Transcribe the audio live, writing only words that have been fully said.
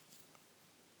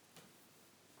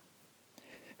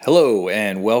Hello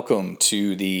and welcome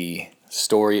to the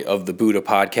Story of the Buddha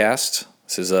podcast.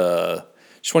 This is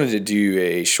just wanted to do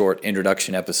a short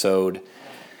introduction episode,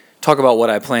 talk about what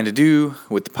I plan to do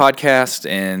with the podcast,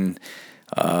 and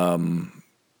kind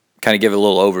of give a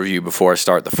little overview before I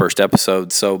start the first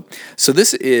episode. So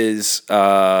this is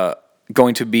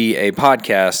going to be a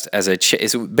podcast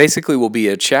it basically will be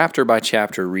a chapter by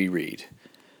chapter reread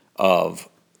of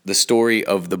the story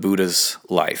of the Buddha's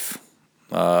life.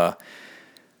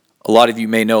 A lot of you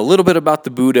may know a little bit about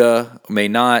the Buddha, may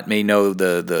not, may know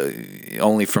the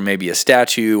only from maybe a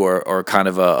statue or kind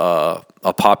of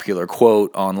a popular quote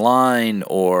online,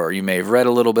 or you may have read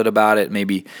a little bit about it.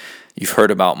 Maybe you've heard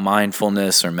about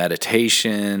mindfulness or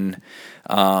meditation.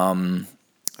 So I'm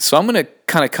going to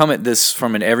kind of come at this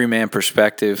from an everyman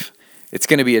perspective. It's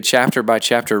going to be a chapter by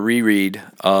chapter reread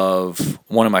of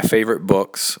one of my favorite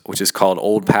books, which is called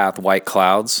Old Path, White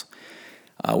Clouds,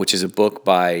 which is a book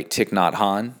by Thich Nhat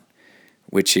Hanh,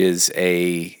 which is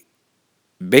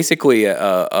basically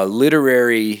a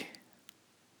literary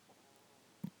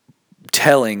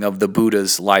telling of the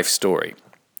Buddha's life story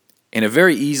in a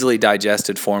very easily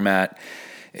digested format.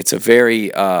 It's a very,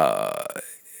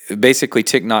 basically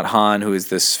Thich Nhat Hanh, who is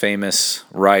this famous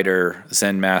writer,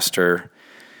 Zen master,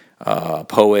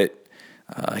 poet.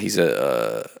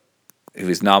 He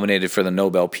was nominated for the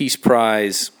Nobel Peace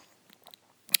Prize,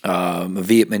 a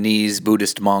Vietnamese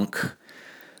Buddhist monk.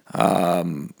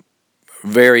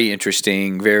 Very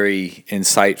interesting, very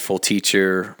insightful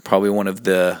teacher, probably one of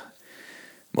the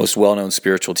most well-known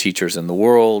spiritual teachers in the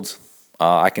world.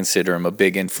 I consider him a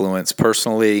big influence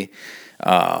personally.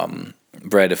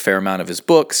 Read a fair amount of his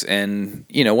books, and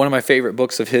one of my favorite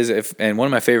books of his, and one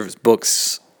of my favorite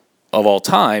books of all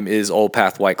time is Old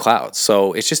Path, White Clouds.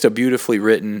 So it's just a beautifully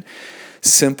written,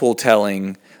 simple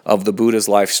telling of the Buddha's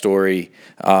life story.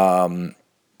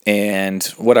 And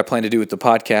what I plan to do with the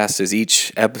podcast is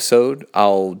each episode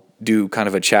I'll do kind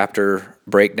of a chapter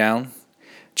breakdown,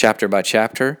 chapter by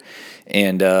chapter,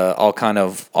 and I'll kind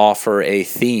of offer a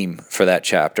theme for that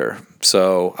chapter.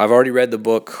 So I've already read the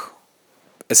book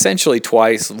essentially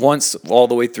twice, once all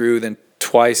the way through, then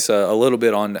twice a little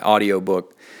bit on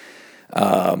audiobook.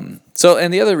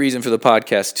 And the other reason for the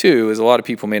podcast too is a lot of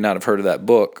people may not have heard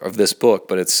of this book,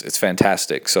 but it's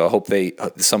fantastic. So I hope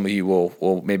some of you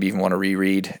will maybe even want to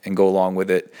reread and go along with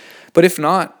it. But if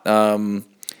not,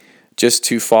 just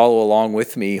to follow along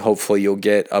with me, hopefully you'll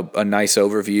get a nice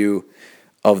overview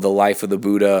of the life of the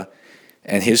Buddha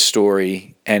and his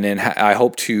story. And then I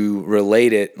hope to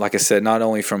relate it, like I said, not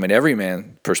only from an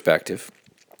everyman perspective,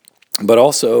 but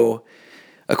also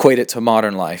equate it to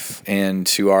modern life and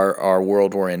to our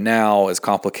world we're in now, as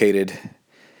complicated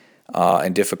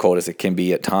and difficult as it can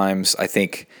be at times. I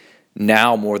think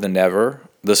now more than ever,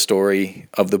 the story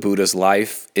of the Buddha's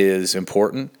life is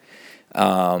important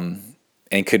and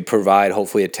could provide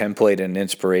hopefully a template and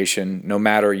inspiration, no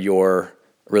matter your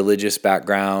religious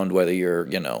background, whether you're,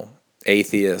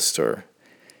 atheist or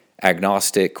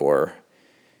agnostic or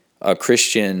a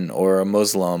Christian or a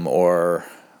Muslim or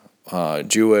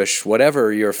Jewish,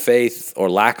 whatever your faith or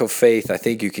lack of faith. I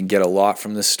think you can get a lot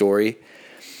from this story.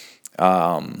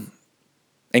 And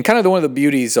kind of one of the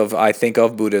beauties of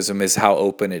Buddhism is how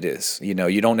open it is.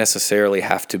 You don't necessarily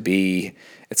have to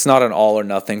it's not an all or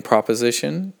nothing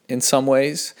proposition in some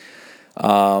ways.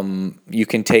 You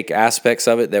can take aspects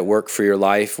of it that work for your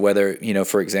life, whether,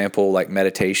 for example, like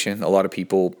meditation. A lot of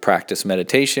people practice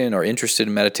meditation or interested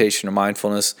in meditation or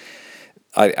mindfulness.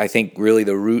 I think really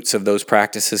the roots of those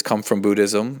practices come from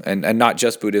Buddhism, and not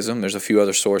just Buddhism. There's a few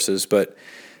other sources, but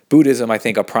Buddhism, I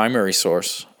think, a primary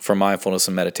source for mindfulness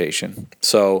and meditation.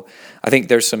 So I think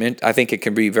I think it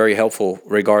can be very helpful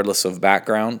regardless of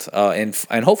background,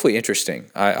 and hopefully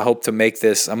interesting. I hope to make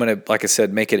this, I'm going to, like I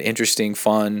said, make it interesting,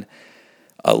 fun,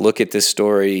 look at this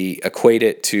story, equate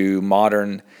it to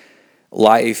modern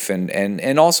life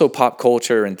and also pop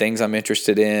culture and things I'm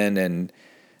interested in,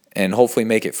 and hopefully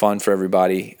make it fun for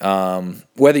everybody.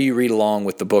 Whether you read along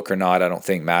with the book or not, I don't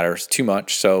think matters too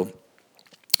much. So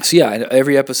yeah,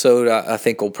 every episode I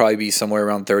think will probably be somewhere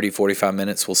around 30, 45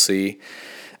 minutes. We'll see.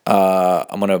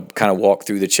 I'm going to kind of walk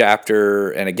through the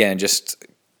chapter, and again, just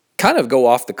kind of go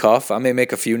off the cuff. I may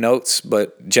make a few notes,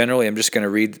 but generally I'm just going to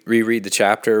reread the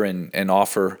chapter and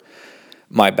offer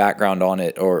my background on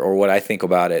it or what I think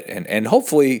about it. And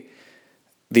hopefully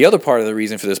the other part of the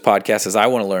reason for this podcast is I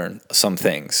want to learn some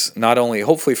things, not only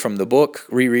hopefully from the book,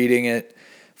 rereading it,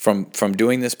 from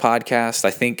doing this podcast.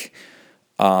 I think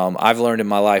I've learned in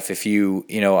my life, I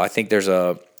think there's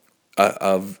a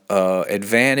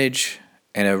advantage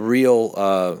and a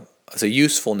real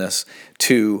usefulness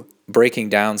to breaking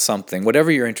down something, whatever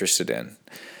you're interested in.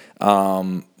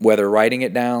 whether writing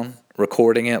it down,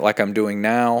 recording it like I'm doing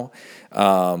now,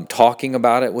 talking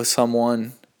about it with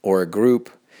someone or a group.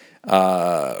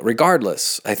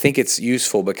 Regardless, I think it's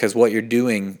useful because what you're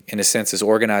doing, in a sense, is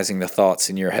organizing the thoughts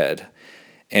in your head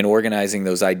and organizing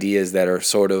those ideas that are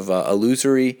sort of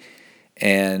illusory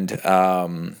and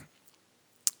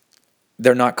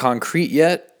they're not concrete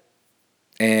yet.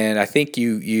 And I think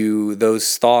you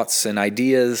those thoughts and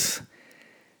ideas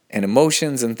and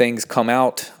emotions and things come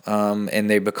out and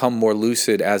they become more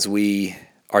lucid as we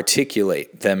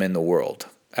articulate them in the world,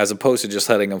 as opposed to just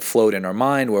letting them float in our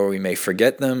mind where we may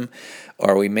forget them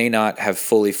or we may not have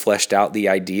fully fleshed out the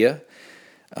idea,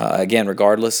 again,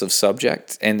 regardless of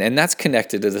subject. And that's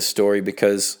connected to the story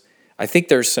because I think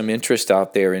there's some interest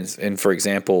out there in for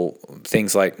example,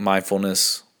 things like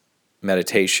mindfulness,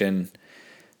 meditation,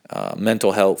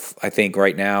 mental health. I think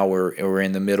right now we're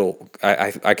in the middle.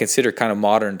 I consider kind of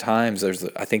modern times.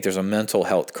 I think there's a mental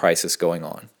health crisis going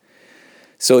on.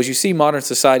 So as you see modern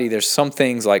society, there's some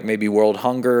things like maybe world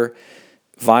hunger,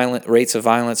 violent rates of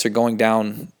violence are going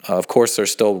down. Of course,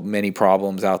 there's still many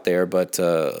problems out there, but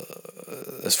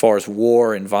as far as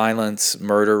war and violence,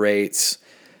 murder rates,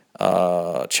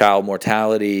 child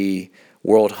mortality,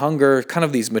 world hunger, kind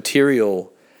of these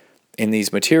material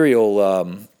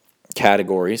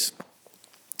categories,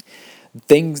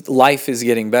 life is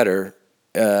getting better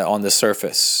on the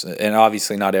surface, and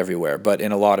obviously not everywhere, but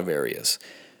in a lot of areas.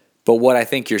 But what I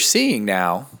think you're seeing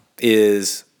now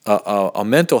is a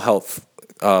mental health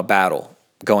battle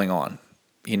going on.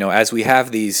 You know, as we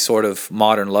have these sort of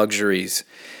modern luxuries,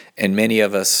 and many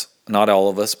of us, not all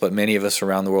of us, but many of us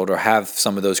around the world have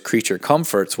some of those creature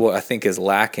comforts. What I think is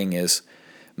lacking is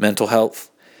mental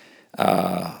health.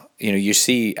 You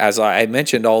see, as I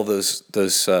mentioned, all those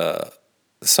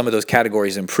some of those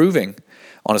categories improving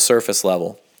on a surface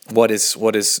level. What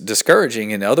is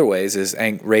discouraging in other ways is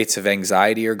rates of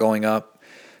anxiety are going up.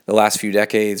 The last few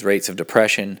decades, rates of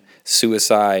depression,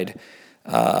 suicide,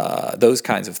 those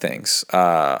kinds of things.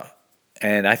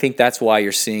 And I think that's why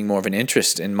you're seeing more of an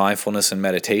interest in mindfulness and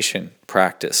meditation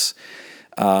practice.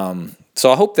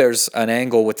 So I hope there's an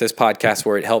angle with this podcast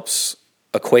where it helps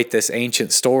equate this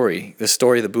ancient story, the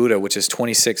story of the Buddha, which is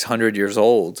 2,600 years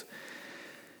old,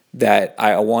 that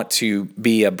I want to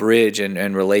be a bridge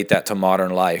and relate that to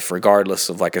modern life, regardless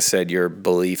of, like I said, your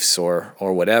beliefs or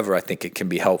whatever. I think it can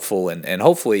be helpful and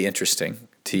hopefully interesting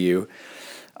to you.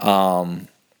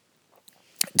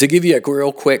 To give you a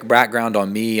real quick background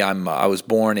on me, I was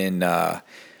born in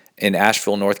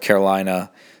Asheville, North Carolina,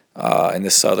 in the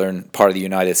southern part of the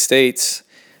United States.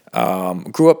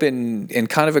 Grew up in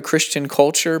kind of a Christian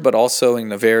culture, but also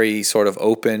in a very sort of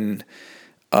open,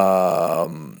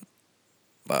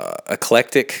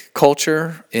 eclectic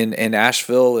culture in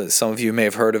Asheville. Some of you may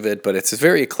have heard of it, but it's a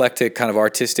very eclectic, kind of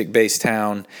artistic-based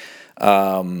town.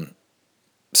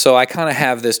 So I kind of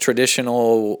have this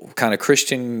traditional kind of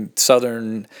Christian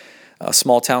Southern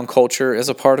small town culture as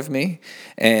a part of me,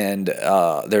 and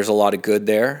there's a lot of good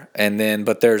there.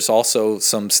 But there's also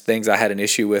some things I had an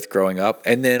issue with growing up.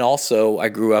 And then also I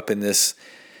grew up in this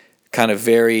kind of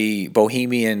very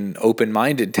bohemian,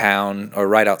 open-minded town, or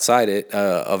right outside it,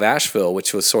 of Asheville,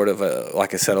 which was sort of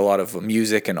like I said, a lot of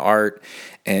music and art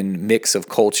and mix of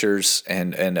cultures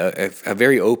and a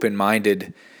very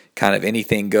open-minded kind of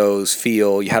anything goes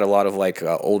feel. You had a lot of like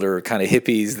older kind of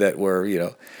hippies that were,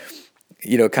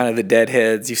 kind of the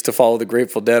Deadheads, used to follow the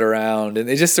Grateful Dead around, and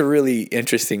it's just a really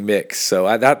interesting mix.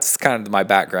 So that's kind of my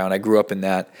background. I grew up in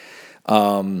that.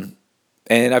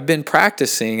 And I've been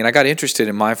practicing, and I got interested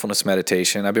in mindfulness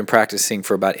meditation. I've been practicing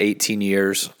for about 18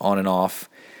 years on and off,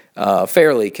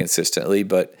 fairly consistently,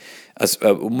 but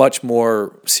much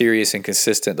more serious and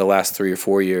consistent the last 3 or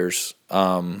 4 years.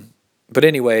 But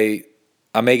anyway,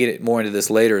 I may get more into this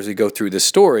later as we go through this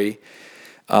story.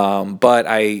 But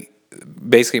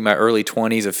basically my early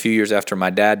 20s, a few years after my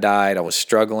dad died, I was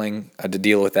struggling. I had to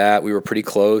deal with that. We were pretty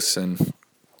close. And,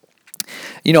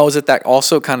 I was at that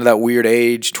also kind of that weird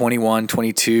age, 21,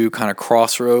 22, kind of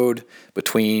crossroad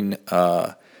between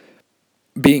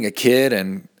being a kid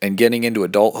and getting into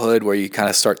adulthood, where you kind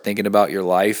of start thinking about your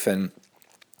life. And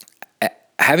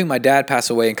having my dad pass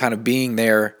away and kind of being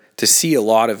there to see a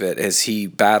lot of it as he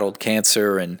battled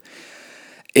cancer, and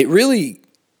it really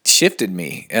shifted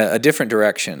me a different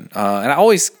direction. And I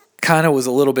always kind of was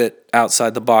a little bit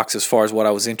outside the box as far as what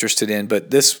I was interested in, but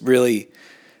this really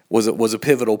was a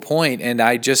pivotal point. And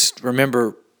I just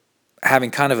remember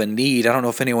having kind of a need. I don't know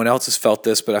if anyone else has felt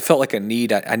this, but I felt like a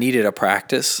need. I needed a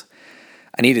practice.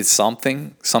 I needed some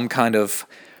kind of.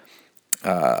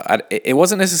 It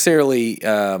wasn't necessarily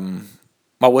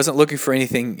I wasn't looking for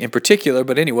anything in particular,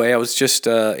 but anyway, I was just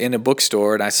in a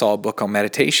bookstore and I saw a book on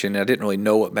meditation. And I didn't really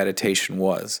know what meditation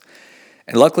was.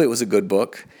 And luckily, it was a good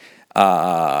book.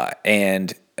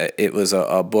 And it was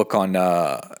a book on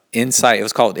insight. It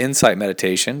was called Insight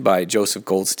Meditation by Joseph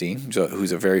Goldstein,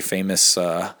 who's a very famous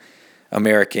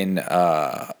American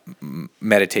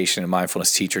meditation and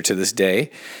mindfulness teacher to this day.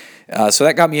 So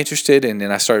that got me interested, and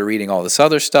then I started reading all this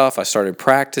other stuff. I started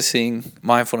practicing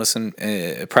mindfulness and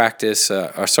practice.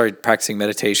 I started practicing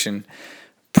meditation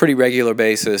pretty regular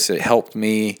basis. It helped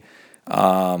me.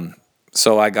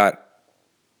 So I got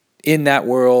in that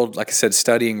world, like I said,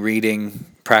 studying, reading,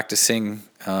 practicing,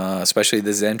 especially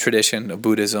the Zen tradition of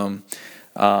Buddhism.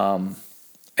 And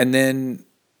then,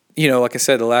 like I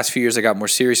said, the last few years I got more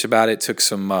serious about it. Took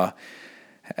some,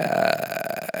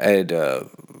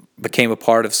 became a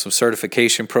part of some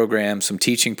certification programs, some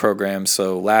teaching programs.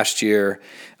 So last year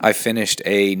I finished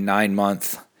a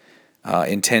 9-month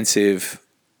intensive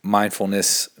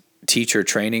mindfulness teacher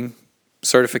training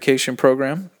certification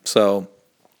program. So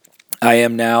I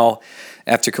am now,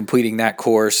 after completing that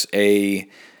course, a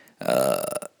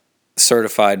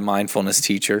certified mindfulness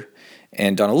teacher,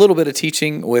 and done a little bit of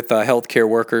teaching with healthcare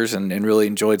workers, and really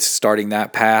enjoyed starting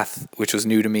that path, which was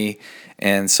new to me.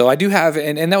 And so I do have,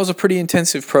 and that was a pretty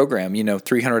intensive program,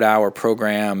 300-hour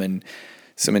program, and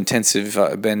some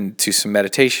intensive, been to some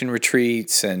meditation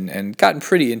retreats and gotten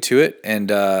pretty into it. And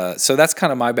so that's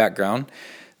kind of my background.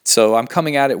 So I'm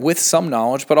coming at it with some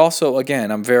knowledge, but also,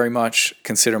 again, I'm very much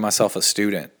consider myself a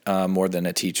student more than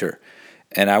a teacher.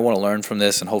 And I want to learn from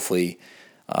this, and hopefully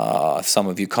if some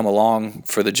of you come along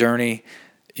for the journey,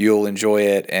 you'll enjoy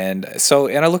it. And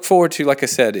I look forward to, like I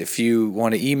said, if you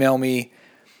want to email me,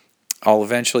 I'll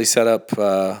eventually set up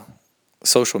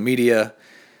social media.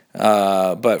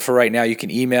 But for right now, you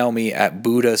can email me at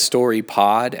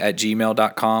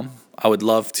buddhastorypod@gmail.com. I would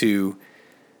love to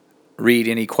read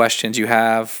any questions you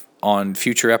have on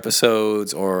future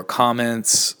episodes or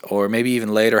comments, or maybe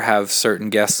even later have certain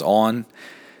guests on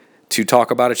to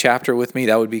talk about a chapter with me.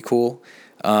 That would be cool.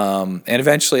 And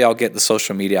eventually I'll get the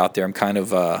social media out there. I'm kind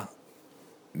of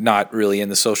not really in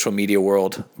the social media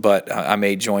world, but I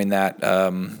may join that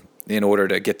in order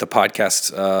to get the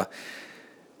podcast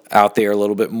out there a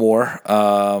little bit more.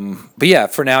 But yeah,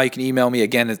 for now, you can email me.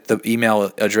 Again, the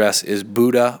email address is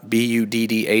Buddha,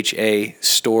 Buddha,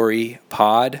 story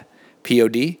pod,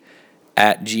 pod,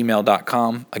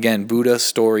 @gmail.com. Again,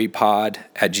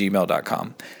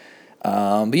 buddhastorypod@gmail.com.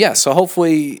 But yeah, so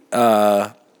hopefully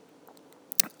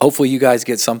you guys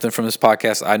get something from this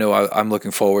podcast. I know I'm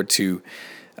looking forward to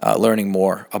learning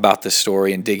more about this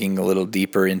story and digging a little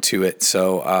deeper into it.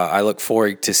 So I look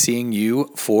forward to seeing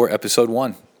you for episode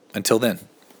 1. Until then.